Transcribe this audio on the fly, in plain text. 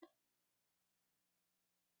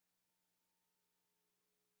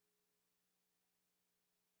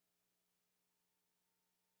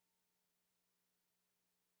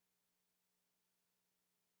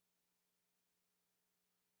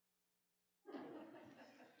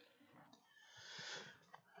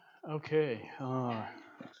Okay. How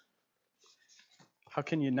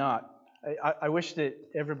can you not? I wish that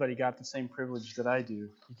everybody got the same privilege that I do.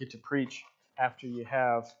 You get to preach after you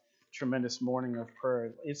have tremendous morning of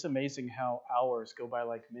prayer. It's amazing how hours go by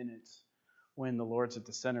like minutes when the Lord's at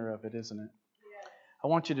the center of it, isn't it? I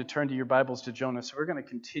want you to turn to your Bibles to Jonah. So we're going to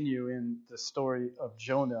continue in the story of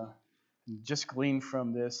Jonah and just glean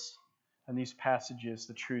from this and these passages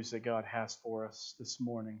the truths that God has for us this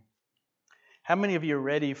morning. How many of you are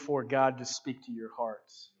ready for God to speak to your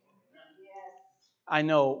hearts? I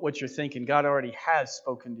know what you're thinking. God already has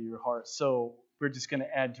spoken to your heart, so we're just going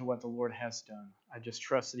to add to what the Lord has done. I just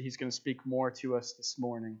trust that He's going to speak more to us this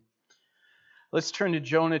morning. Let's turn to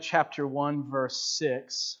Jonah chapter 1, verse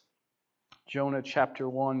 6. Jonah chapter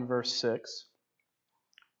 1, verse 6.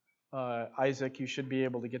 Isaac, you should be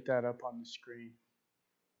able to get that up on the screen.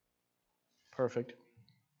 Perfect.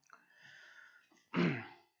 I'm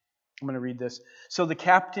going to read this. So the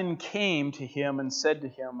captain came to him and said to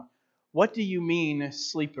him, "What do you mean,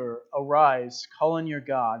 sleeper? Arise, call on your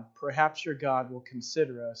God. Perhaps your God will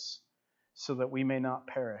consider us so that we may not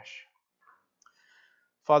perish."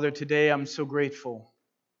 Father, today I'm so grateful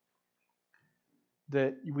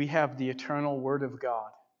that we have the eternal Word of God.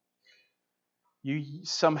 You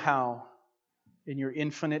somehow, in your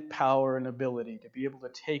infinite power and ability, to be able to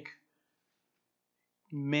take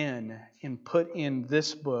men and put in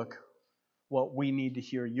this book what we need to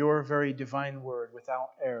hear, your very divine Word without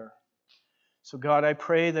error. So God, I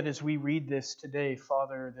pray that as we read this today,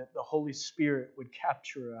 Father, that the Holy Spirit would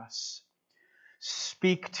capture us.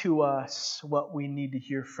 Speak to us what we need to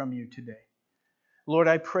hear from you today. Lord,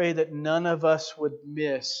 I pray that none of us would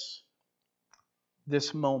miss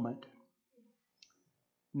this moment.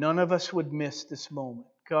 None of us would miss this moment.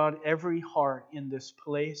 God, every heart in this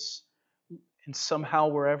place, and somehow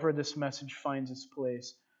wherever this message finds its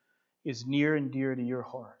place, is near and dear to your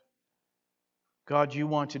heart. God, you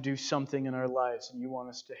want to do something in our lives, and you want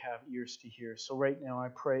us to have ears to hear. So right now I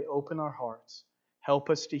pray, open our hearts. Help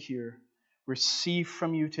us to hear. Receive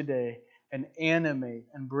from you today and animate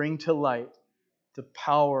and bring to light the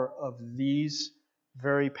power of these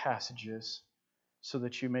very passages so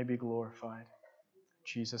that you may be glorified. In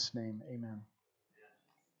Jesus' name, amen.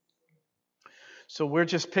 So we're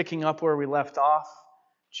just picking up where we left off.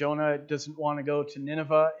 Jonah doesn't want to go to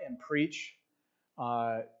Nineveh and preach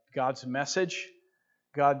God's message.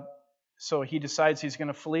 So he decides he's going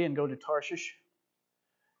to flee and go to Tarshish.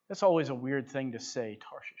 That's always a weird thing to say,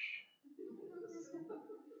 Tarshish.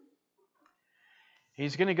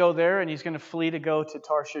 He's going to go there and he's going to flee to go to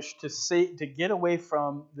Tarshish to get away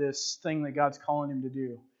from this thing that God's calling him to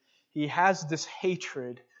do. He has this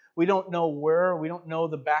hatred. We don't know where, we don't know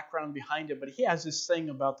the background behind it, but he has this thing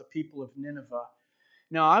about the people of Nineveh.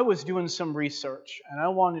 Now, I was doing some research and I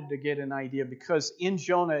wanted to get an idea because in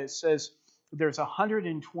Jonah it says there's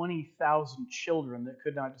 120,000 children that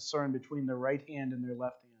could not discern between their right hand and their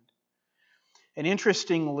left hand. And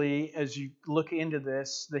interestingly, as you look into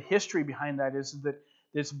this, the history behind that is that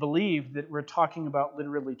it's believed that we're talking about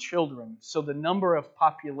literally children. So the number of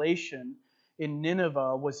population in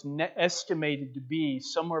Nineveh was estimated to be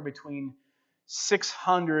somewhere between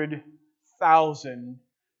 600,000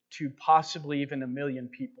 to possibly even 1 million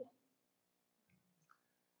people.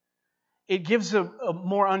 It gives a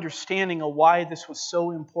more understanding of why this was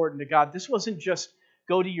so important to God. This wasn't just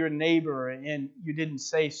go to your neighbor and you didn't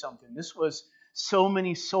say something. This was so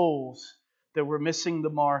many souls that were missing the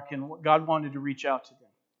mark and God wanted to reach out to them.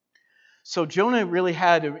 So Jonah really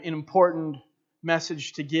had an important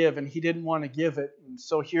message to give and he didn't want to give it. And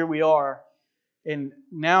so here we are. And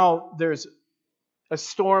now there's a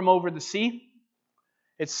storm over the sea.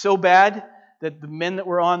 It's so bad that the men that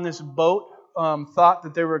were on this boat thought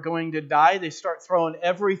that they were going to die. They start throwing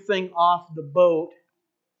everything off the boat,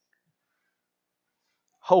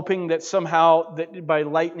 hoping that somehow, that by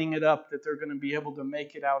lightening it up, that they're going to be able to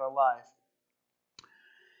make it out alive.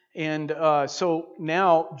 And so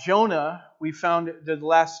now Jonah, we found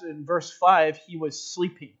in verse 5, he was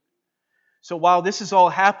sleeping. So while this is all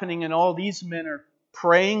happening and all these men are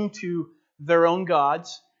praying to their own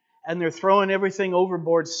gods, and they're throwing everything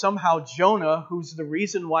overboard, somehow Jonah, who's the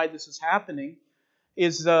reason why this is happening,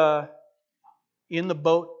 is in the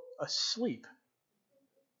boat asleep.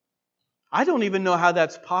 I don't even know how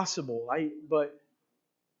that's possible, but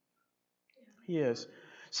he is.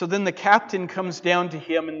 So then the captain comes down to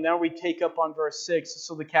him, and now we take up on verse 6.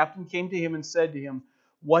 So the captain came to him and said to him,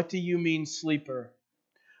 "What do you mean, sleeper?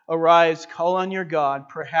 Arise, call on your God.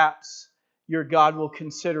 Perhaps your God will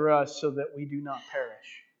consider us so that we do not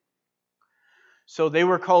perish." So they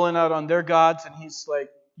were calling out on their gods, and he's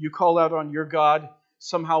like, "You call out on your God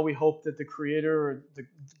somehow we hope that the Creator or the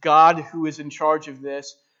God who is in charge of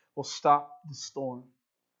this will stop the storm.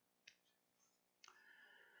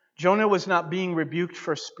 Jonah was not being rebuked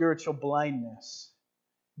for spiritual blindness,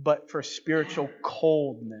 but for spiritual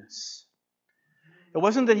coldness. It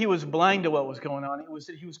wasn't that he was blind to what was going on. It was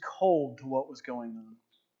that he was cold to what was going on.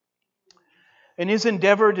 In his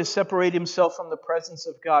endeavor to separate himself from the presence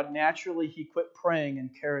of God, naturally he quit praying and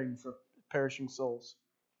caring for perishing souls.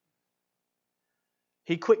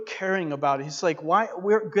 He quit caring about it. He's like, why?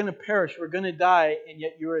 We're going to perish. We're going to die, and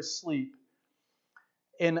yet you're asleep.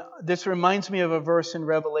 And this reminds me of a verse in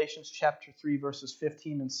Revelation chapter 3, verses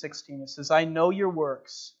 15 and 16. It says, I know your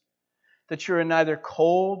works, that you are neither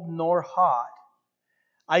cold nor hot.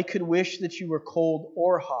 I could wish that you were cold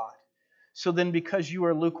or hot. So then, because you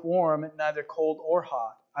are lukewarm, neither cold or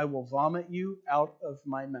hot, I will vomit you out of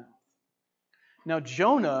my mouth. Now,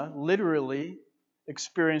 Jonah literally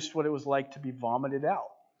experienced what it was like to be vomited out.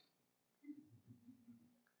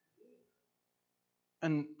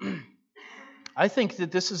 And I think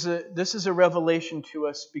that this is a revelation to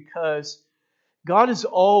us because God is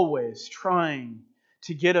always trying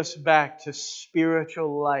to get us back to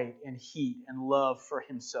spiritual light and heat and love for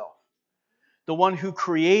Himself. The one who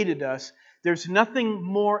created us, there's nothing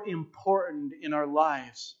more important in our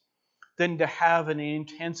lives than to have an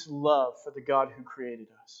intense love for the God who created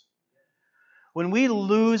us. When we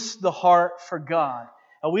lose the heart for God,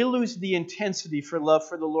 and we lose the intensity for love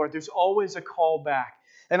for the Lord, there's always a call back.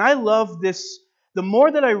 And I love this. The more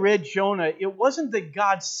that I read Jonah, it wasn't that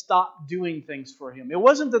God stopped doing things for him. It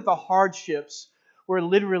wasn't that the hardships were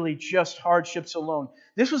literally just hardships alone.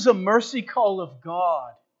 This was a mercy call of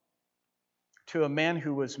God to a man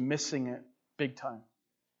who was missing it big time.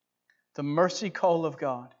 The mercy call of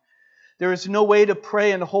God. There is no way to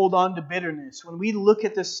pray and hold on to bitterness. When we look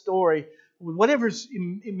at this story, whatever's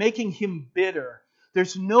making him bitter,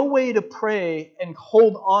 there's no way to pray and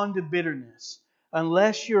hold on to bitterness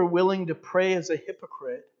unless you're willing to pray as a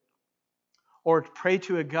hypocrite or pray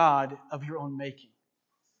to a God of your own making.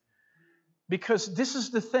 Because this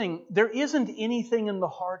is the thing, there isn't anything in the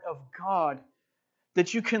heart of God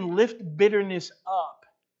that you can lift bitterness up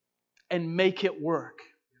and make it work.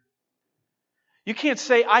 You can't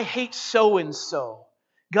say, I hate so-and-so.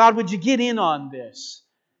 God, would you get in on this?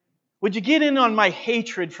 Would you get in on my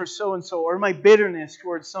hatred for so-and-so or my bitterness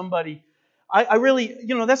towards somebody? I really,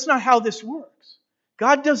 that's not how this works.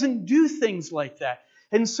 God doesn't do things like that.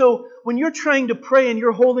 And so when you're trying to pray and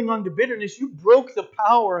you're holding on to bitterness, you broke the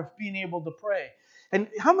power of being able to pray. And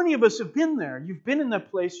how many of us have been there? You've been in that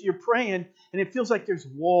place, you're praying, and it feels like there's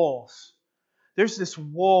walls. There's this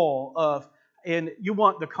wall of, and you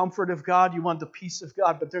want the comfort of God, you want the peace of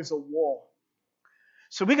God, but there's a wall.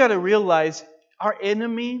 So we got to realize our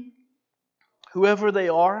enemy, whoever they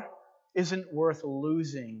are, isn't worth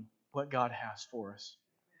losing what God has for us.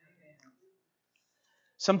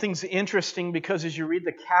 Something's interesting because as you read,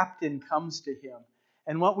 the captain comes to him.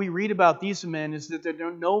 And what we read about these men is that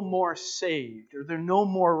they're no more saved or they're no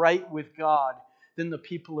more right with God than the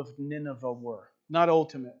people of Nineveh were. Not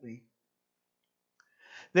ultimately.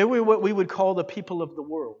 They were what we would call the people of the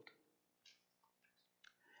world.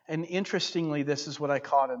 And interestingly, this is what I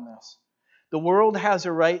caught in this. The world has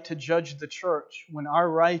a right to judge the church when our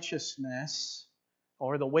righteousness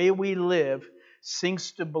or the way we live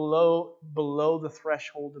sinks to below the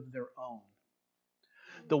threshold of their own.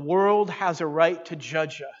 The world has a right to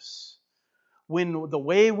judge us when the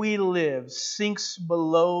way we live sinks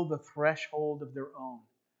below the threshold of their own.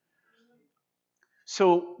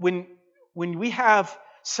 So when we have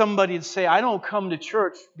somebody to say, I don't come to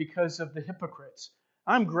church because of the hypocrites,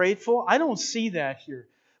 I'm grateful. I don't see that here.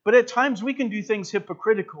 But at times we can do things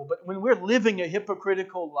hypocritical. But when we're living a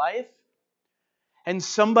hypocritical life, and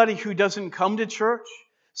somebody who doesn't come to church,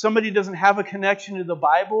 somebody who doesn't have a connection to the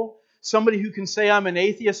Bible, somebody who can say, I'm an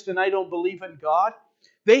atheist and I don't believe in God,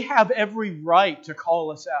 they have every right to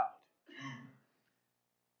call us out.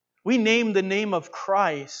 We name the name of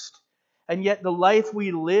Christ, and yet the life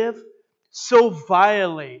we live so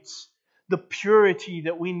violates the purity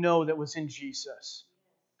that we know that was in Jesus.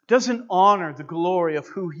 Doesn't honor the glory of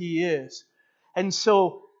who He is. And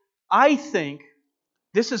so I think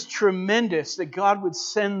this is tremendous that God would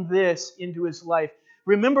send this into his life.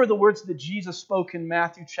 Remember the words that Jesus spoke in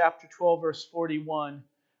Matthew chapter 12, verse 41.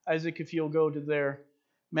 Isaac, if you'll go to there.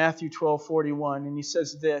 Matthew 12, 41. And He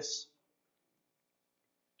says this.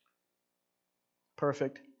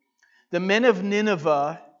 Perfect. The men of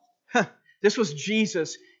Nineveh, this was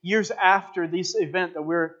Jesus years after this event that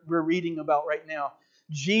we're reading about right now.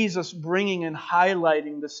 Jesus bringing and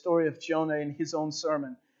highlighting the story of Jonah in His own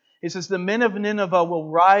sermon. He says, the men of Nineveh will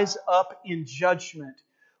rise up in judgment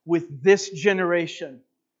with this generation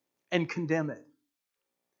and condemn it,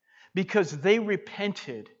 because they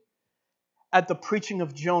repented at the preaching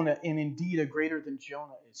of Jonah, and indeed a greater than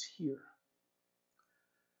Jonah is here.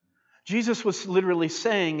 Jesus was literally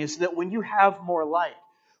saying is that when you have more light,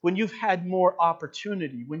 when you've had more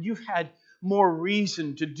opportunity, when you've had more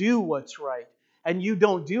reason to do what's right, and you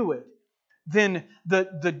don't do it, then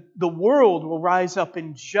the world will rise up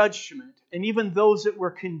in judgment. And even those that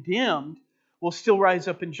were condemned will still rise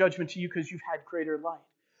up in judgment to you because you've had greater light.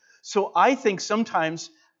 So I think sometimes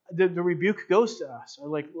the rebuke goes to us.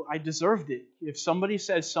 Like, I deserved it. If somebody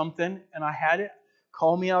says something and I had it,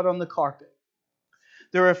 call me out on the carpet.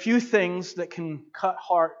 There are a few things that can cut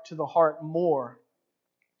heart to the heart more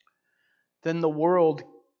than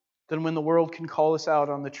when the world can call us out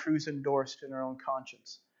on the truths endorsed in our own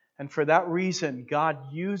conscience. And for that reason, God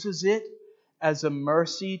uses it as a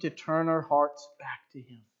mercy to turn our hearts back to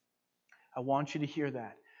Him. I want you to hear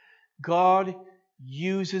that. God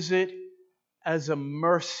uses it as a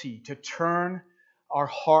mercy to turn our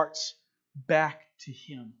hearts back to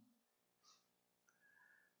Him.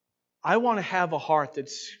 I want to have a heart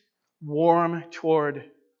that's warm toward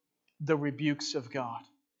the rebukes of God.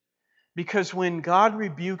 Because when God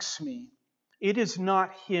rebukes me, it is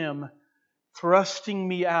not Him thrusting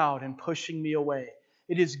me out and pushing me away.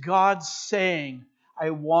 It is God saying, I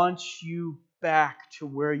want you back to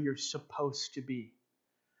where you're supposed to be.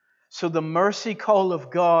 So the mercy call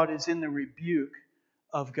of God is in the rebuke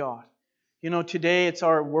of God. You know, today it's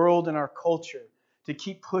our world and our culture to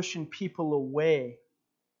keep pushing people away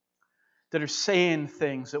that are saying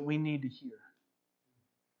things that we need to hear.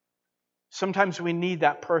 Sometimes we need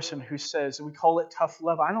that person who says, we call it tough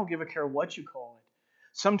love. I don't give a care what you call it.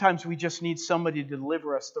 Sometimes we just need somebody to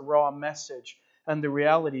deliver us the raw message and the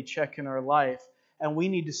reality check in our life. And we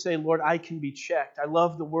need to say, Lord, I can be checked. I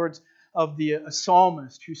love the words of the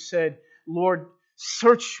psalmist who said, Lord,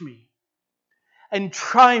 search me and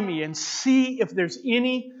try me and see if there's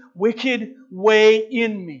any wicked way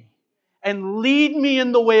in me, and lead me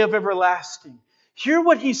in the way of everlasting. Hear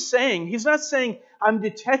what He's saying. He's not saying I'm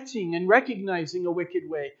detecting and recognizing a wicked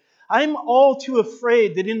way. I'm all too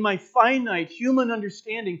afraid that in my finite human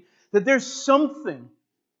understanding that there's something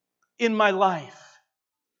in my life.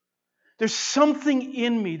 There's something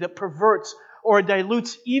in me that perverts or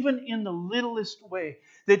dilutes even in the littlest way,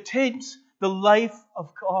 that takes the life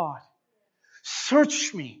of God.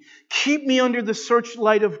 Search me. Keep me under the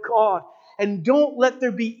searchlight of God. And don't let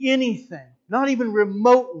there be anything, not even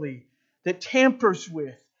remotely, that tampers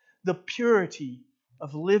with the purity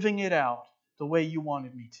of living it out the way you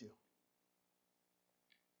wanted me to.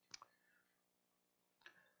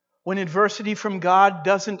 When adversity from God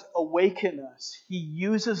doesn't awaken us, He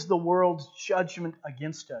uses the world's judgment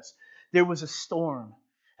against us. There was a storm,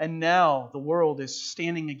 and now the world is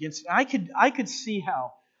standing against it. I could see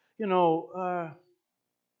how,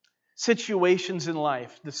 situations in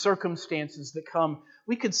life, the circumstances that come,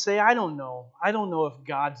 we could say, I don't know if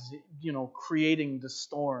God's, creating the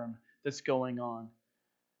storm that's going on.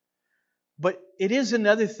 But it is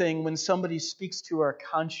another thing when somebody speaks to our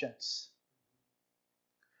conscience.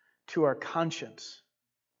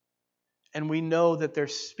 And we know that they're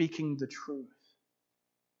speaking the truth.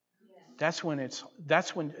 That's when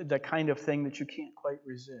the kind of thing that you can't quite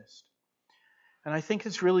resist. And I think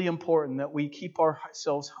it's really important that we keep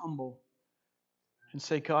ourselves humble and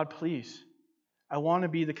say, God, please, I want to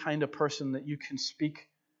be the kind of person that you can speak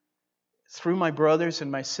through my brothers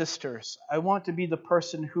and my sisters. I want to be the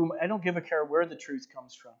person whom I don't give a care where the truth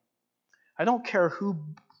comes from. I don't care who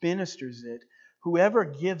ministers it. Whoever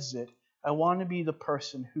gives it, I want to be the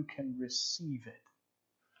person who can receive it.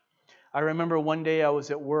 I remember one day I was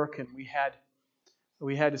at work and we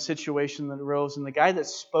had a situation that arose, and the guy that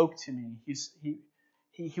spoke to me,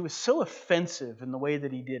 he was so offensive in the way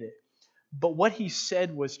that he did it. But what he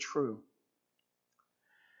said was true.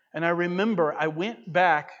 And I remember I went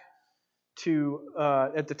back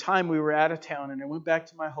to, at the time we were out of town, and I went back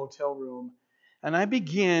to my hotel room, and I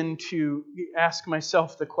began to ask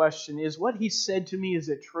myself the question, is what he said to me, is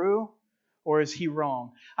it true or is he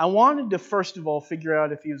wrong? I wanted to first of all figure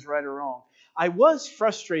out if he was right or wrong. I was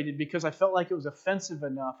frustrated because I felt like it was offensive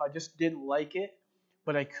enough. I just didn't like it,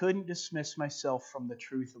 but I couldn't dismiss myself from the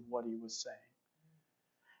truth of what he was saying.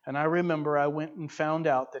 And I remember I went and found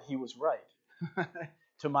out that he was right.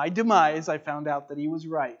 To my demise, I found out that he was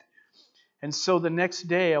right. And so the next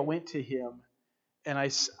day I went to him and I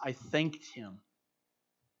thanked him.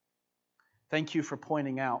 Thank you for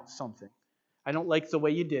pointing out something. I don't like the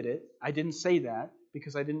way you did it. I didn't say that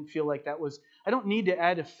because I didn't feel like that was... I don't need to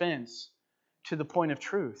add offense to the point of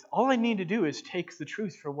truth. All I need to do is take the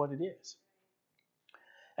truth for what it is.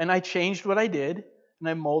 And I changed what I did, and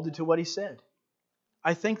I molded to what he said.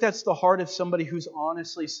 I think that's the heart of somebody who's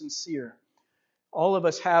honestly sincere. All of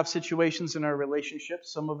us have situations in our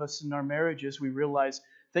relationships. Some of us in our marriages, we realize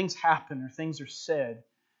things happen or things are said.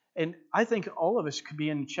 And I think all of us could be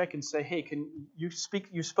in check and say, hey, you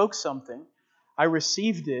spoke something. I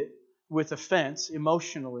received it with offense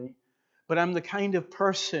emotionally, but I'm the kind of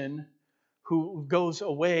person who goes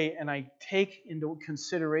away and I take into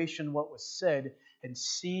consideration what was said and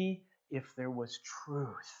see if there was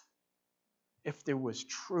truth. If there was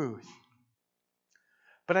truth.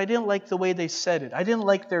 But I didn't like the way they said it. I didn't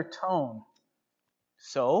like their tone.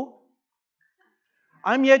 So,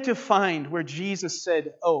 I'm yet to find where Jesus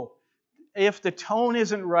said, oh, if the tone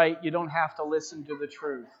isn't right, you don't have to listen to the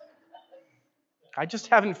truth. I just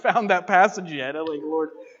haven't found that passage yet. I'm like, Lord.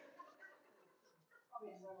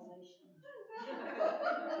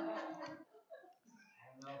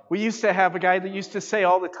 We used to have a guy that used to say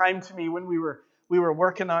all the time to me when we were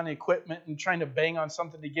working on equipment and trying to bang on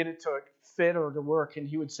something to get it to fit or to work, and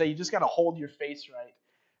he would say, you just got to hold your face right.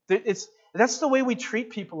 That's the way we treat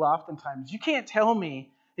people oftentimes. You can't tell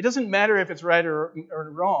me, it doesn't matter if it's right or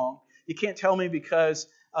wrong, you can't tell me because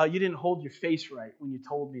you didn't hold your face right when you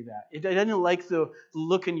told me that. I didn't like the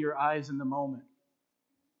look in your eyes in the moment.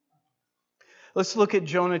 Let's look at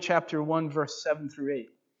Jonah chapter 1, verse 7 through 8.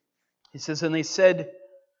 He says, and they said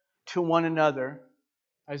to one another,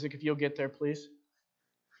 Isaac, if you'll get there, please.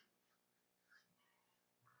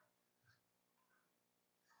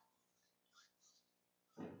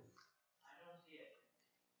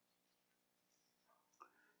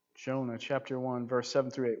 Jonah chapter 1, verse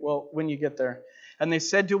 7 through 8. Well, when you get there. And they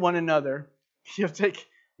said to one another, he has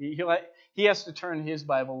to turn his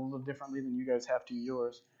Bible a little differently than you guys have to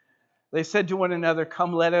yours. They said to one another,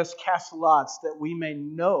 come, let us cast lots that we may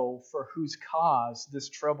know for whose cause this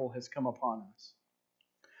trouble has come upon us.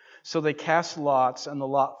 So they cast lots, and the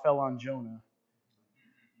lot fell on Jonah.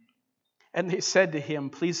 And they said to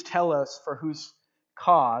him, please tell us for whose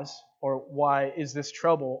cause or why is this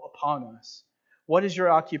trouble upon us? What is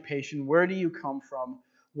your occupation? Where do you come from?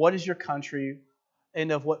 What is your country?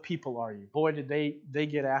 And of what people are you? Boy, did they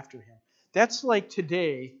get after him. That's like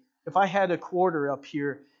today, if I had a quarter up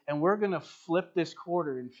here, and we're going to flip this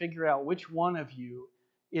quarter and figure out which one of you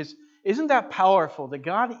is. Isn't that powerful that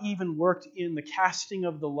God even worked in the casting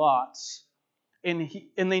of the lots? And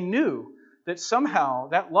they knew that somehow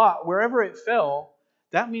that lot, wherever it fell,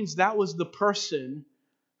 that means that was the person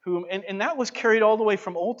whom, and that was carried all the way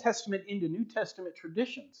from Old Testament into New Testament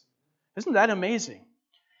traditions. Isn't that amazing?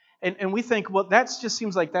 And we think, well, that just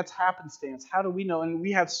seems like that's happenstance. How do we know? And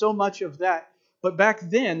we have so much of that. But back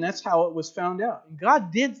then, that's how it was found out. And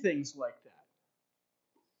God did things like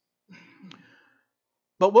that.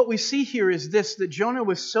 But what we see here is this, that Jonah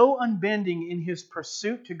was so unbending in his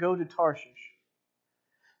pursuit to go to Tarshish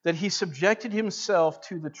that he subjected himself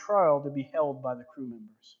to the trial to be held by the crew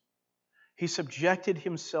members. He subjected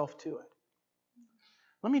himself to it.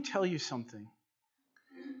 Let me tell you something.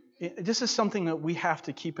 This is something that we have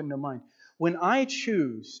to keep in mind. When I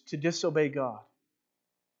choose to disobey God,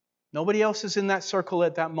 nobody else is in that circle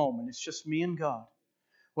at that moment. It's just me and God.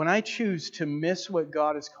 When I choose to miss what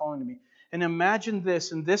God is calling to me, and imagine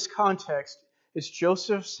this in this context, it's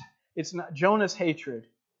Jonah's hatred.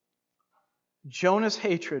 Jonah's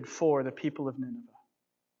hatred for the people of Nineveh.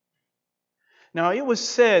 Now, it was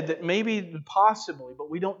said that maybe, possibly,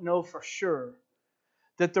 but we don't know for sure,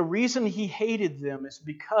 that the reason he hated them is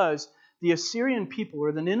because the Assyrian people,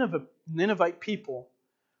 or the Ninevite people,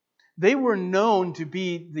 they were known to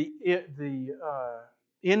be the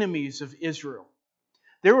enemies of Israel.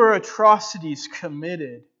 There were atrocities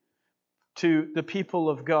committed to the people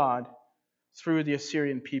of God through the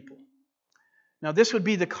Assyrian people. Now, this would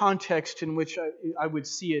be the context in which I would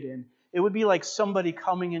see it in. It would be like somebody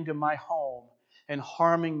coming into my home and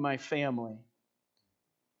harming my family.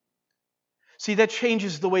 See, that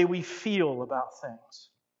changes the way we feel about things.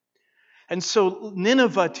 And so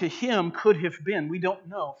Nineveh to him could have been, we don't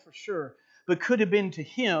know for sure, but could have been to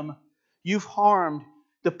him, you've harmed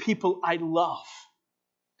the people I love,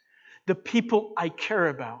 the people I care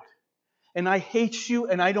about. And I hate you,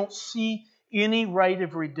 and I don't see any right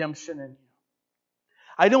of redemption in you.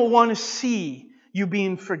 I don't want to see you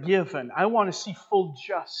being forgiven. I want to see full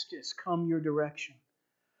justice come your direction.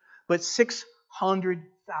 But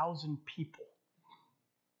 600,000 people.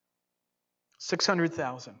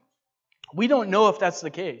 600,000. We don't know if that's the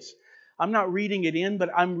case. I'm not reading it in, but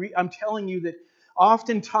I'm telling you that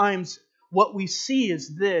oftentimes what we see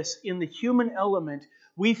is this. In the human element,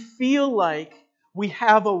 we feel like we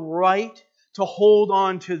have a right to hold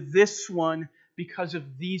on to this one because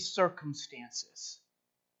of these circumstances.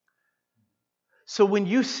 So when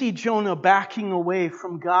you see Jonah backing away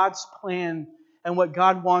from God's plan and what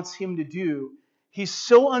God wants him to do, he's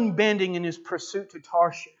so unbending in his pursuit to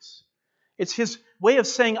Tarshish. It's his way of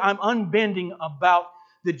saying, I'm unbending about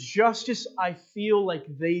the justice I feel like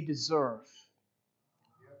they deserve.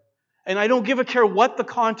 And I don't give a care what the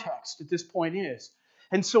context at this point is.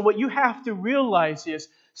 And so what you have to realize is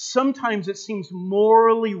sometimes it seems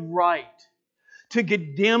morally right to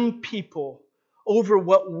condemn people over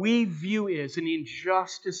what we view as an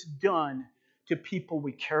injustice done to people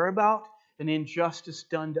we care about, an injustice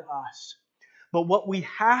done to us. But what we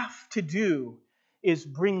have to do is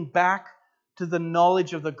bring back to the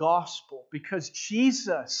knowledge of the gospel, because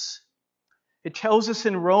Jesus, it tells us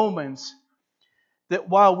in Romans that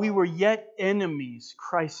while we were yet enemies,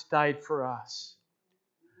 Christ died for us.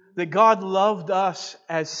 That God loved us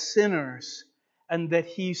as sinners and that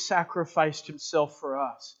He sacrificed Himself for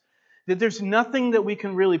us. That there's nothing that we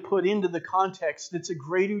can really put into the context that's a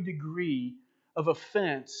greater degree of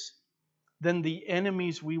offense than the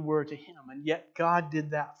enemies we were to Him. And yet God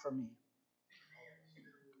did that for me.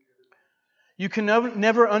 You can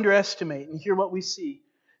never underestimate, and hear what we see.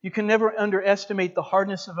 You can never underestimate the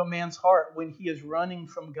hardness of a man's heart when he is running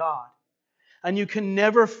from God. And you can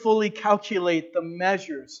never fully calculate the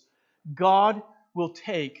measures God will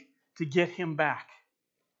take to get him back.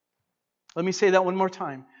 Let me say that one more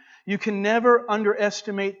time. You can never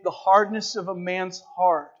underestimate the hardness of a man's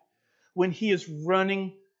heart when he is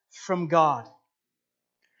running from God.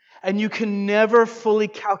 And you can never fully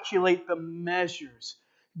calculate the measures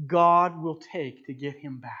God will take to get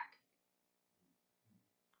him back.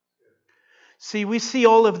 See, we see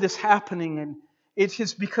all of this happening, and it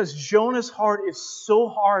is because Jonah's heart is so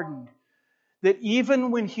hardened that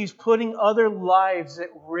even when he's putting other lives at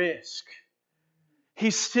risk,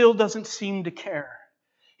 he still doesn't seem to care.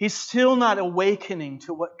 He's still not awakening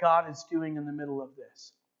to what God is doing in the middle of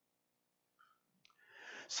this.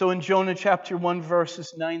 So in Jonah chapter 1,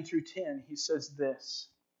 verses 9 through 10, he says this.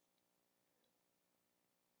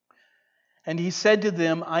 And he said to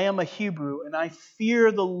them, I am a Hebrew, and I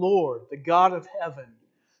fear the Lord, the God of heaven,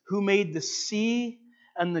 who made the sea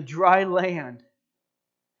and the dry land.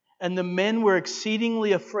 And the men were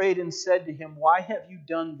exceedingly afraid and said to him, Why have you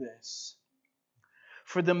done this?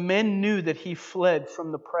 For the men knew that he fled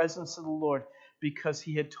from the presence of the Lord because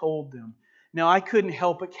he had told them. Now I couldn't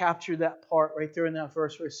help but capture that part right there in that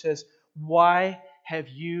verse where it says, Why have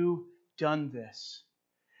you done this?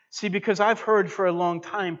 See, because I've heard for a long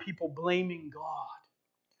time people blaming God.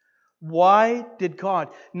 Why did God?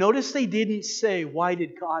 Notice they didn't say, why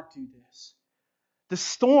did God do this? The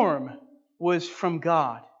storm was from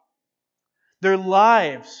God. Their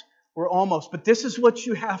lives were almost. But this is what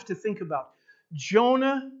you have to think about.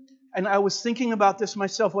 Jonah, and I was thinking about this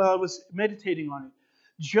myself while I was meditating on it.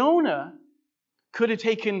 Jonah could have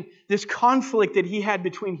taken this conflict that he had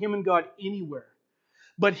between him and God anywhere.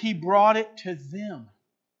 But he brought it to them.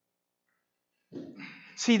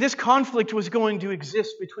 See, this conflict was going to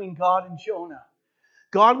exist between God and Jonah.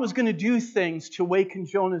 God was going to do things to awaken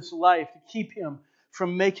Jonah's life, to keep him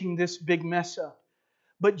from making this big mess up.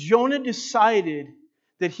 But Jonah decided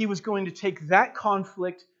that he was going to take that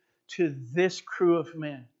conflict to this crew of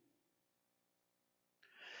men.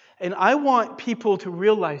 And I want people to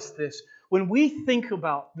realize this. When we think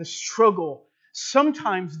about the struggle,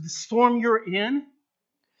 sometimes the storm you're in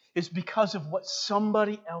is because of what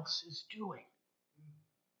somebody else is doing.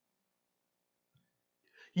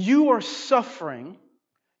 You are suffering.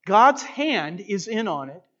 God's hand is in on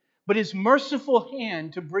it, but His merciful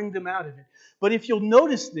hand to bring them out of it. But if you'll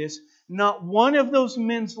notice this, not one of those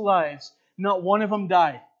men's lives, not one of them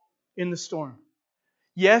died in the storm.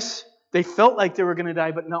 Yes, they felt like they were going to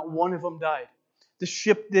die, but not one of them died. The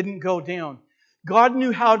ship didn't go down. God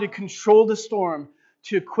knew how to control the storm,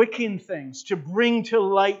 to quicken things, to bring to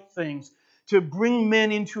light things, to bring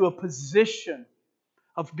men into a position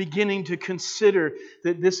of beginning to consider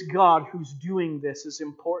that this God who's doing this is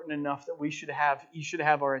important enough that He should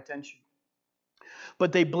have our attention.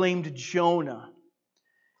 But they blamed Jonah.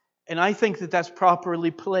 And I think that that's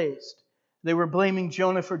properly placed. They were blaming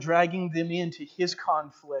Jonah for dragging them into his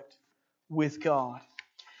conflict with God.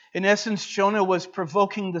 In essence, Jonah was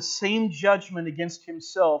provoking the same judgment against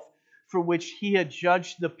himself for which he had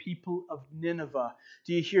judged the people of Nineveh.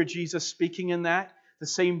 Do you hear Jesus speaking in that? The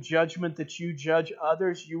same judgment that you judge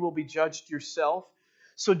others, you will be judged yourself.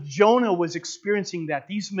 So Jonah was experiencing that.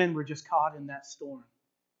 These men were just caught in that storm.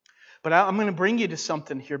 But I'm going to bring you to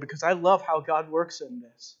something here because I love how God works in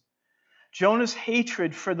this. Jonah's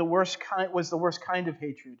hatred for the worst kind was the worst kind of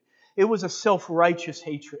hatred. It was a self-righteous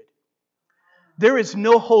hatred. There is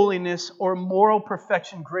no holiness or moral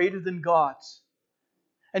perfection greater than God's.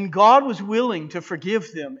 And God was willing to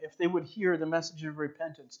forgive them if they would hear the message of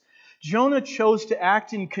repentance. Jonah chose to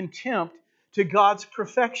act in contempt to God's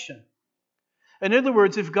perfection. In other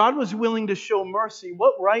words, if God was willing to show mercy,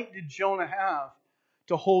 what right did Jonah have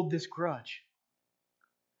to hold this grudge?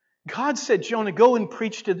 God said, Jonah, go and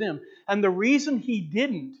preach to them. And the reason he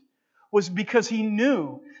didn't was because he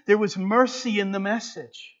knew there was mercy in the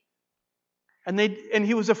message. And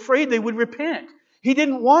he was afraid they would repent. He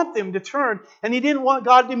didn't want them to turn, and he didn't want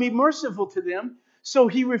God to be merciful to them, so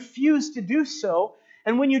he refused to do so.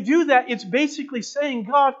 And when you do that, it's basically saying,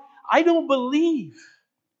 God, I don't believe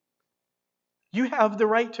you have the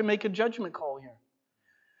right to make a judgment call here.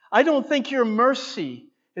 I don't think your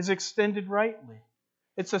mercy is extended rightly.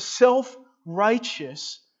 It's a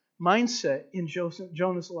self-righteous mindset in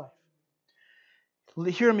Jonah's life.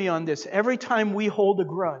 Hear me on this. Every time we hold a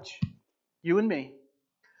grudge, you and me,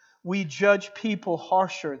 we judge people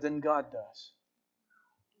harsher than God does.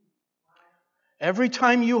 Every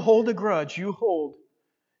time you hold a grudge,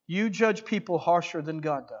 you judge people harsher than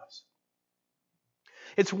God does.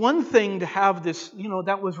 It's one thing to have this,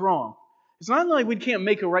 that was wrong. It's not like we can't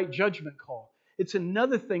make a right judgment call. It's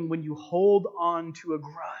another thing when you hold on to a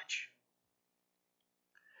grudge.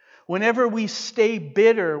 Whenever we stay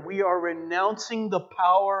bitter, we are renouncing the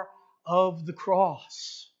power of the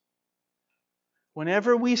cross.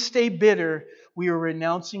 Whenever we stay bitter, we are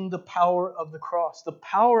renouncing the power of the cross. The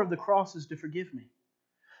power of the cross is to forgive me.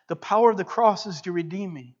 The power of the cross is to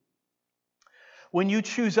redeem me. When you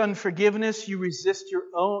choose unforgiveness, you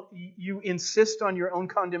insist on your own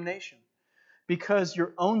condemnation, because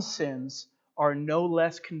your own sins are no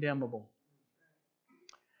less condemnable.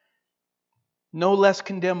 No less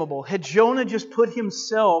condemnable. Had Jonah just put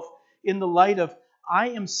himself in the light of, I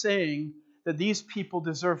am saying that these people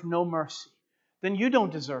deserve no mercy, then you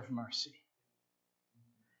don't deserve mercy.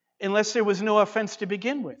 Unless there was no offense to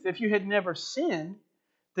begin with. If you had never sinned,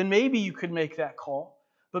 then maybe you could make that call.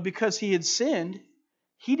 But because he had sinned,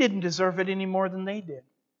 he didn't deserve it any more than they did.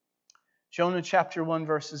 Jonah chapter 1,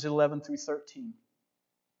 verses 11 through 13.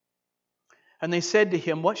 And they said to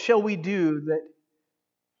him, what shall we do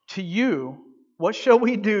to you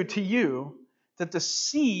that the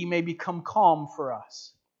sea may become calm for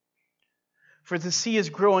us? For the sea is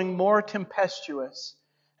growing more tempestuous.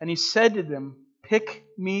 And he said to them, pick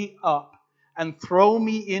me up and throw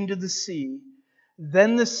me into the sea.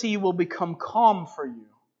 Then the sea will become calm for you.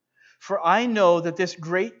 For I know that this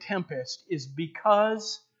great tempest is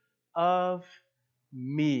because of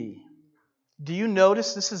me. Do you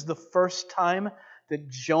notice this is the first time that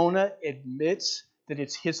Jonah admits that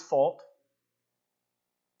it's his fault?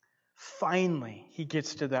 Finally, he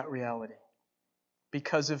gets to that reality.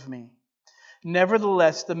 Because of me.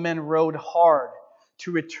 Nevertheless, the men rowed hard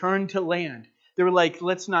to return to land. They were like,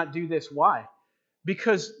 let's not do this. Why?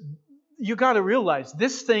 Because you got to realize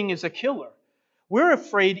this thing is a killer. We're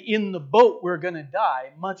afraid in the boat we're going to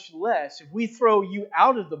die, much less if we throw you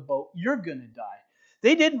out of the boat, you're going to die.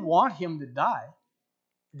 They didn't want him to die.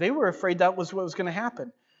 They were afraid that was what was going to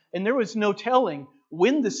happen. And there was no telling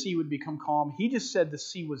when the sea would become calm. He just said the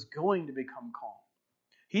sea was going to become calm.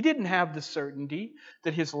 He didn't have the certainty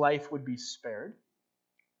that his life would be spared.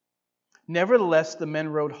 Nevertheless, the men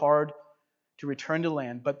rowed hard to return to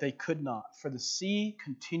land, but they could not, for the sea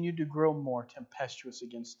continued to grow more tempestuous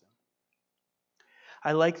against them.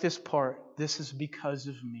 I like this part. This is because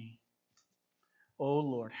of me. Oh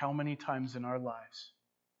Lord, how many times in our lives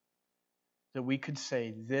that we could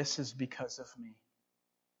say, this is because of me.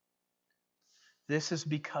 This is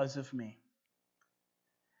because of me.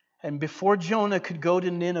 And before Jonah could go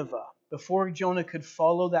to Nineveh, before Jonah could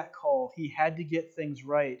follow that call, he had to get things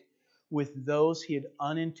right with those he had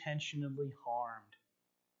unintentionally harmed.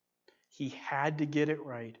 He had to get it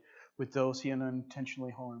right with those he had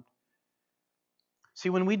unintentionally harmed. See,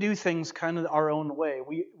 when we do things kind of our own way,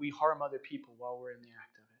 we harm other people while we're in the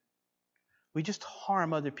act of it. We just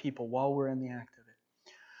harm other people while we're in the act of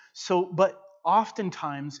it. But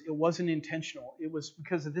oftentimes it wasn't intentional. It was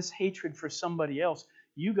because of this hatred for somebody else.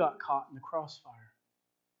 You got caught in the crossfire.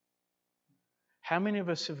 How many of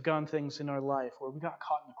us have gone things in our life where we got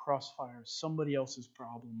caught in the crossfire of somebody else's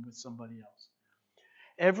problem with somebody else?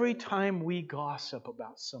 Every time we gossip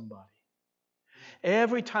about somebody,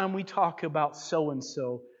 every time we talk about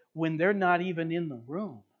so-and-so when they're not even in the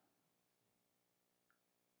room,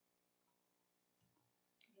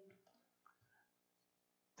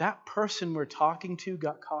 that person we're talking to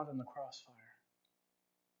got caught in the crossfire.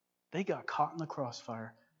 They got caught in the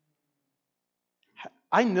crossfire.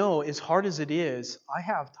 I know, as hard as it is, I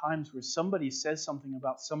have times where somebody says something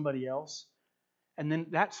about somebody else, and then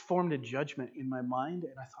that's formed a judgment in my mind,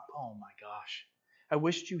 and I thought, oh my gosh, I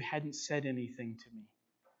wished you hadn't said anything to me.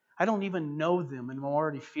 I don't even know them, and I'm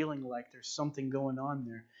already feeling like there's something going on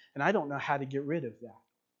there, and I don't know how to get rid of that.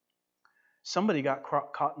 Somebody got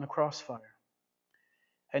caught in a crossfire,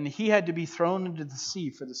 and he had to be thrown into the sea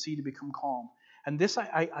for the sea to become calm. And this,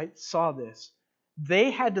 I saw this.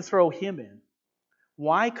 They had to throw him in.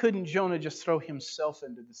 Why couldn't Jonah just throw himself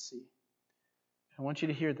into the sea? I want you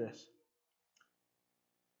to hear this.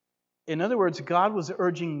 In other words, God was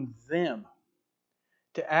urging them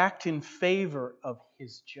to act in favor of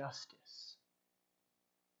His justice,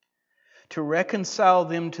 to reconcile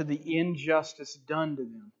them to the injustice done to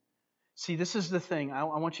them. See, this is the thing. I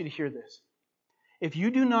want you to hear this. If you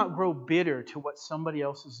do not grow bitter to what somebody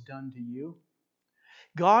else has done to you,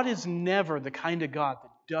 God is never the kind of God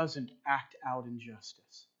that doesn't act out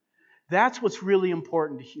injustice. That's what's really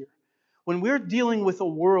important to hear. When we're dealing with a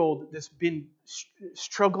world that's been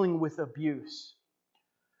struggling with abuse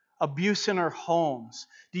in our homes,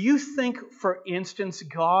 do you think, for instance,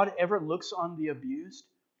 God ever looks on the abused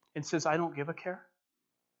and says, I don't give a care?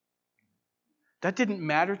 That didn't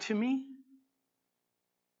matter to me.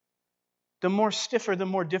 The more stiffer, the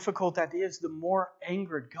more difficult that is, the more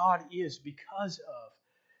angered God is because of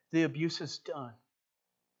the abuses done.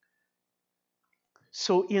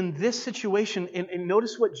 So in this situation, and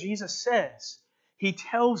notice what Jesus says. He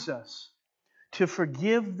tells us to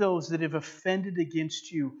forgive those that have offended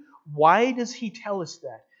against you. Why does He tell us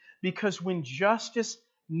that? Because when justice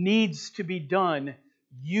needs to be done,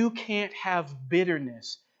 you can't have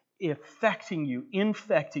bitterness infecting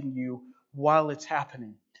you while it's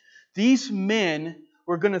happening. These men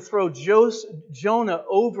were going to throw Jonah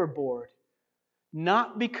overboard,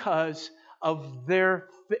 not because of their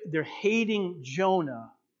hating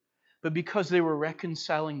Jonah, but because they were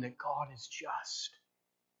reconciling that God is just.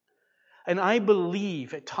 And I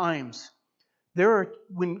believe at times,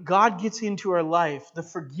 when God gets into our life, the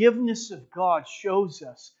forgiveness of God shows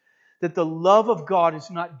us that the love of God is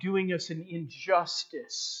not doing us an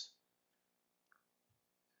injustice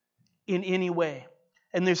in any way.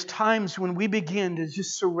 And there's times when we begin to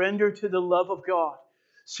just surrender to the love of God,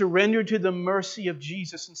 surrender to the mercy of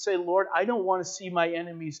Jesus, and say, Lord, I don't want to see my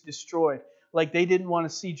enemies destroyed like they didn't want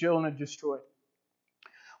to see Jonah destroyed.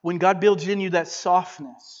 When God builds in you that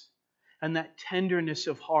softness and that tenderness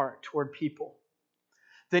of heart toward people,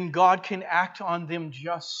 then God can act on them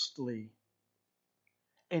justly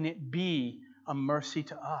and it be a mercy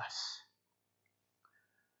to us.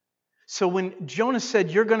 So when Jonah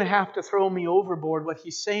said, you're going to have to throw me overboard, what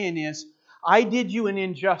he's saying is, I did you an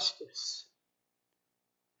injustice.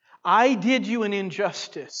 I did you an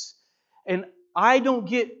injustice. And I don't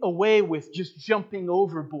get away with just jumping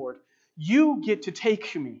overboard. You get to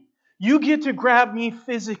take me. You get to grab me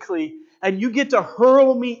physically and you get to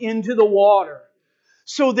hurl me into the water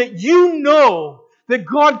so that you know that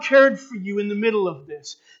God cared for you in the middle of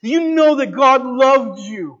this. You know that God loved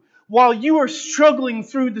you while you are struggling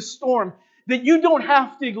through the storm. That you don't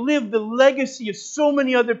have to live the legacy of so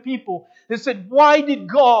many other people that said, why did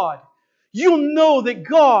God? You'll know that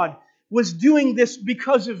God was doing this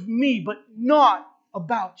because of me, but not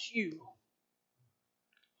about you.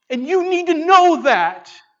 And you need to know that.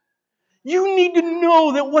 You need to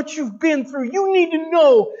know that what you've been through, you need to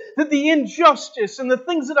know that the injustice and the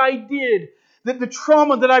things that I did, that the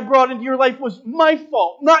trauma that I brought into your life was my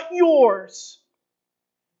fault, not yours.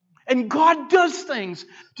 And God does things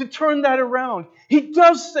to turn that around. He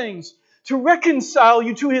does things to reconcile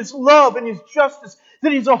you to His love and His justice,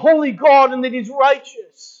 that He's a holy God and that He's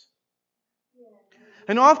righteous.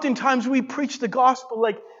 And oftentimes we preach the gospel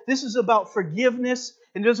like this is about forgiveness.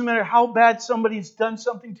 And it doesn't matter how bad somebody's done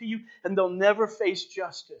something to you and they'll never face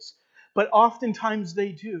justice. But oftentimes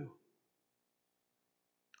they do.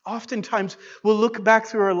 Oftentimes we'll look back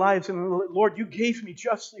through our lives and Lord, you gave me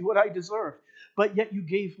justly what I deserved. But yet you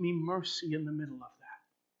gave me mercy in the middle of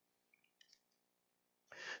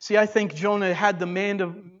that. See, I think Jonah had the man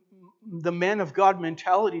of God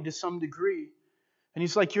mentality to some degree. And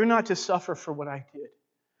he's like, you're not to suffer for what I did.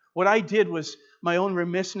 What I did was my own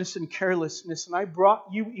remissness and carelessness, and I brought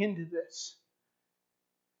you into this.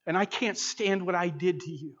 And I can't stand what I did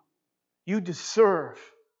to you. You deserve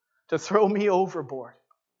to throw me overboard,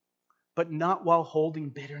 but not while holding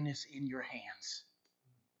bitterness in your hands.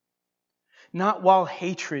 Not while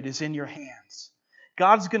hatred is in your hands.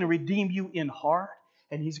 God's going to redeem you in heart,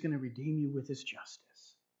 and He's going to redeem you with His justice.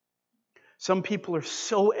 Some people are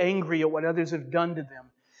so angry at what others have done to them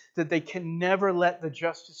that they can never let the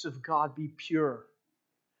justice of God be pure.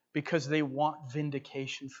 because they want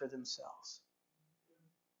vindication for themselves.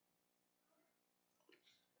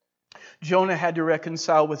 Jonah had to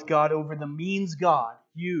reconcile with God over the means God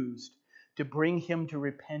used to bring him to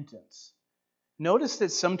repentance. Notice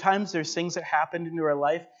that sometimes there's things that happen into our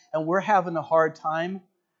life and we're having a hard time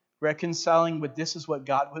reconciling with this is what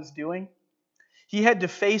God was doing. He had to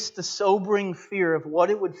face the sobering fear of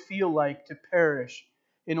what it would feel like to perish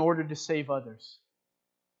in order to save others.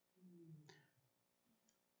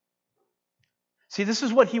 See, this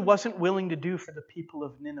is what he wasn't willing to do for the people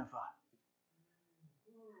of Nineveh.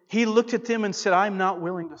 He looked at them and said, I'm not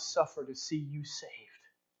willing to suffer to see you saved.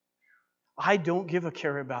 I don't give a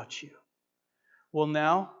care about you. Well,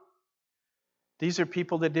 now, these are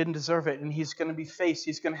people that didn't deserve it, and he's going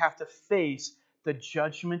to have to face the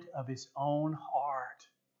judgment of his own heart.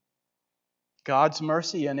 God's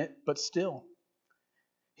mercy in it, but still.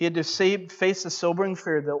 He had to face the sobering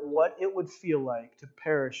fear that what it would feel like to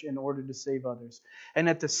perish in order to save others. And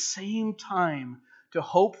at the same time, to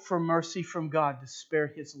hope for mercy from God to spare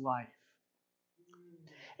his life.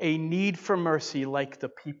 A need for mercy like the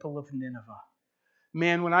people of Nineveh.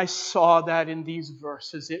 Man, when I saw that in these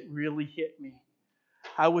verses, it really hit me.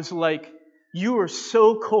 I was like, you are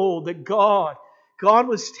so cold that God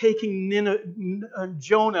was taking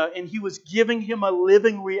Jonah and he was giving him a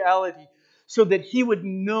living reality so that he would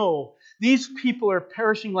know these people are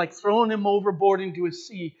perishing, like throwing him overboard into a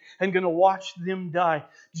sea and going to watch them die.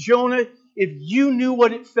 Jonah, if you knew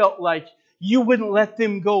what it felt like, you wouldn't let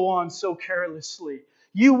them go on so carelessly.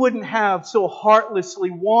 You wouldn't have so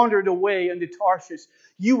heartlessly wandered away into Tarshish.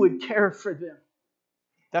 You would care for them.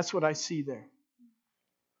 That's what I see there.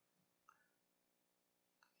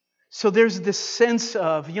 So there's this sense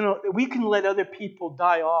of, we can let other people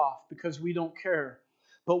die off because we don't care.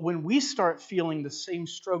 But when we start feeling the same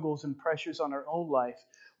struggles and pressures on our own life,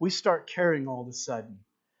 we start caring all of a sudden.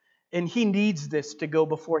 And he needs this to go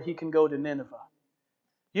before he can go to Nineveh.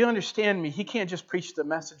 You understand me? He can't just preach the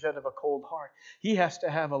message out of a cold heart. He has to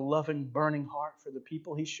have a loving, burning heart for the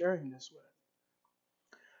people he's sharing this with.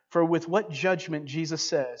 For with what judgment, Jesus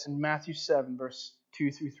says in Matthew 7, verse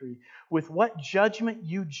 2 through 3, with what judgment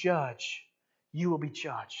you judge, you will be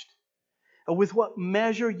judged. And with what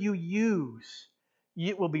measure you use,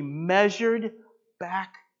 it will be measured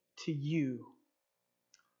back to you.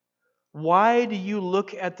 Why do you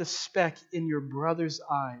look at the speck in your brother's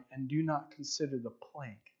eye and do not consider the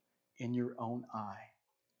plank in your own eye?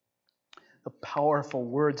 The powerful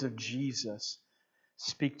words of Jesus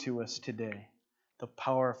speak to us today. The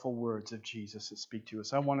powerful words of Jesus that speak to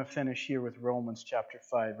us. I want to finish here with Romans chapter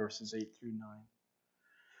 5, verses 8 through 9.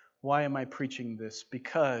 Why am I preaching this?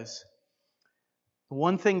 Because the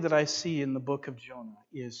one thing that I see in the book of Jonah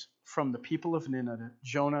is from the people of Nineveh,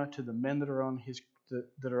 Jonah to the men that are on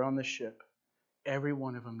the ship, every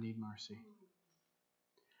one of them need mercy.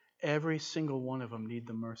 Every single one of them need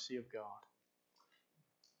the mercy of God.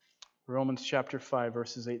 Romans chapter 5,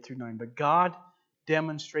 verses 8 through 9. But God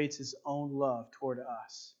demonstrates his own love toward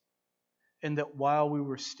us, in that while we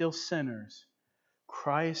were still sinners,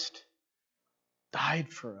 Christ died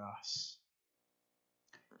for us.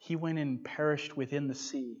 He went and perished within the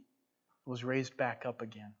sea, was raised back up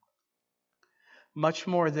again. Much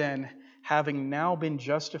more than having now been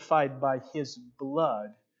justified by his blood,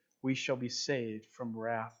 we shall be saved from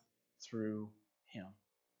wrath through him.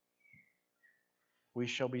 We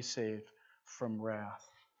shall be saved from wrath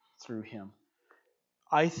through him.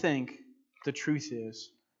 I think the truth is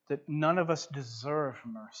that none of us deserve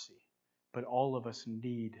mercy, but all of us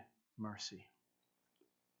need mercy.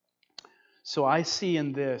 So I see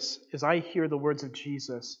in this, as I hear the words of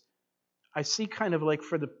Jesus, I see kind of like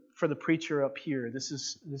for the preacher up here, this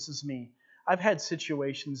is me. I've had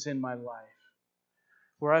situations in my life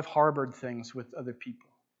where I've harbored things with other people.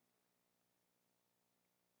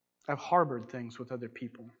 I've harbored things with other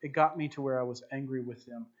people. It got me to where I was angry with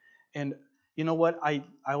them. And you know what? I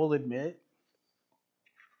will admit.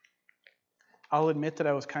 I'll admit that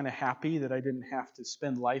I was kind of happy that I didn't have to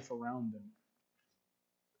spend life around them.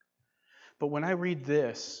 But when I read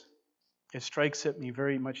this, it strikes at me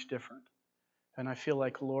very much different. And I feel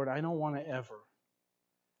like, Lord, I don't want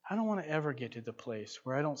to ever get to the place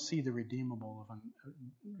where I don't see the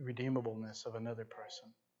redeemableness of another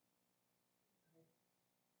person.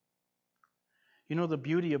 You know, the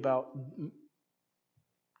beauty about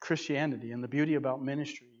Christianity and the beauty about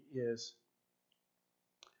ministry is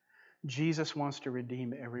Jesus wants to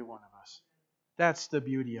redeem every one of us. That's the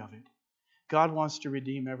beauty of it. God wants to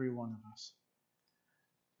redeem every one of us.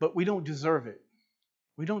 But we don't deserve it.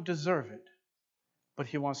 We don't deserve it. But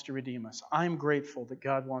he wants to redeem us. I'm grateful that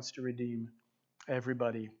God wants to redeem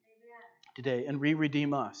everybody today and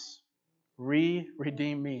re-redeem us.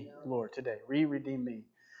 Re-redeem me, Lord, today. Re-redeem me.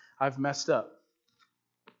 I've messed up,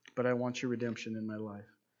 but I want your redemption in my life.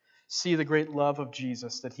 See the great love of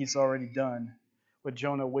Jesus, that he's already done what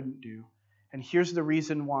Jonah wouldn't do. And here's the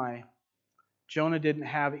reason why Jonah didn't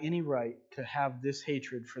have any right to have this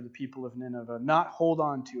hatred for the people of Nineveh, not hold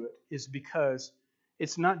on to it, is because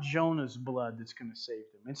it's not Jonah's blood that's going to save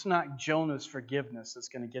them. It's not Jonah's forgiveness that's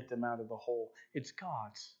going to get them out of the hole. It's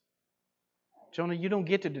God's. Jonah, you don't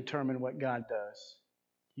get to determine what God does.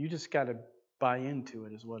 You just got to buy into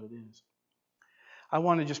it, is what it is. I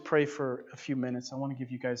want to just pray for a few minutes. I want to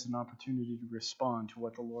give you guys an opportunity to respond to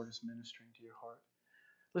what the Lord is ministering to your heart.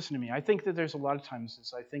 Listen to me. I think that there's a lot of times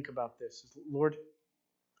as I think about this, Lord,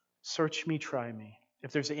 search me, try me.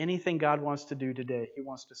 If there's anything God wants to do today, he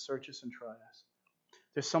wants to search us and try us.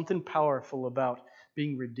 There's something powerful about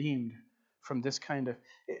being redeemed from this kind of,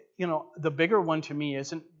 the bigger one to me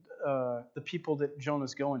isn't the people that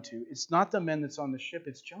Jonah's going to. It's not the men that's on the ship,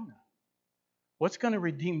 it's Jonah. What's going to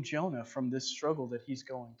redeem Jonah from this struggle that he's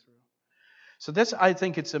going through? So I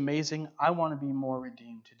think it's amazing. I want to be more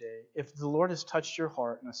redeemed today. If the Lord has touched your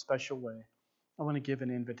heart in a special way, I want to give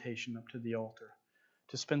an invitation up to the altar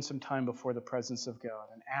to spend some time before the presence of God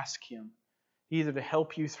and ask him either to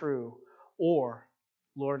help you through or,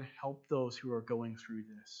 Lord, help those who are going through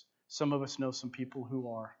this. Some of us know some people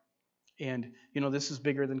who are. And, this is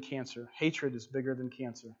bigger than cancer. Hatred is bigger than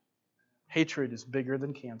cancer. Hatred is bigger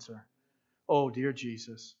than cancer. Oh, dear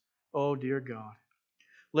Jesus. Oh, dear God.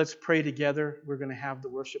 Let's pray together. We're going to have the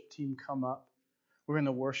worship team come up. We're going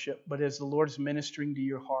to worship. But as the Lord's ministering to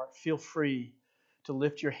your heart, feel free to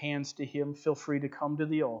lift your hands to him. Feel free to come to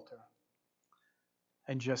the altar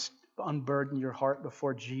and just unburden your heart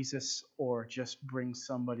before Jesus or just bring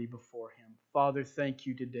somebody before him. Father, thank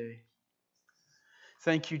you today.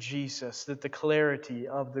 Thank you, Jesus, that the clarity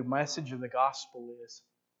of the message of the gospel is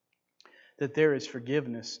that there is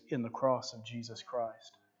forgiveness in the cross of Jesus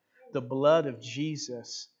Christ. The blood of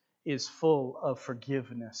Jesus is full of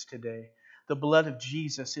forgiveness today. The blood of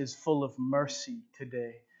Jesus is full of mercy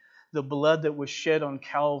today. The blood that was shed on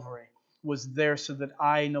Calvary was there so that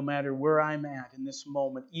I, no matter where I'm at in this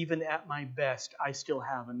moment, even at my best, I still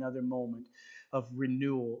have another moment of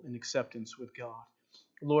renewal and acceptance with God.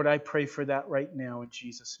 Lord, I pray for that right now in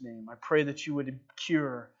Jesus' name. I pray that you would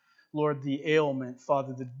cure, Lord, the ailment,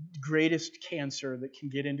 Father, the greatest cancer that can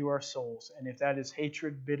get into our souls. And if that is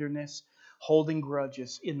hatred, bitterness, holding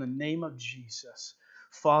grudges, in the name of Jesus,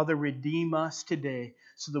 Father, redeem us today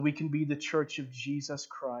so that we can be the church of Jesus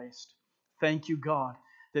Christ. Thank you, God,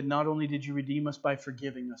 that not only did you redeem us by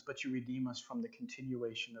forgiving us, but you redeem us from the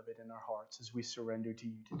continuation of it in our hearts as we surrender to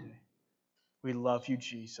you today. We love you,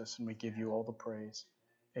 Jesus, and we give you all the praise.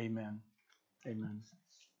 Amen. Amen.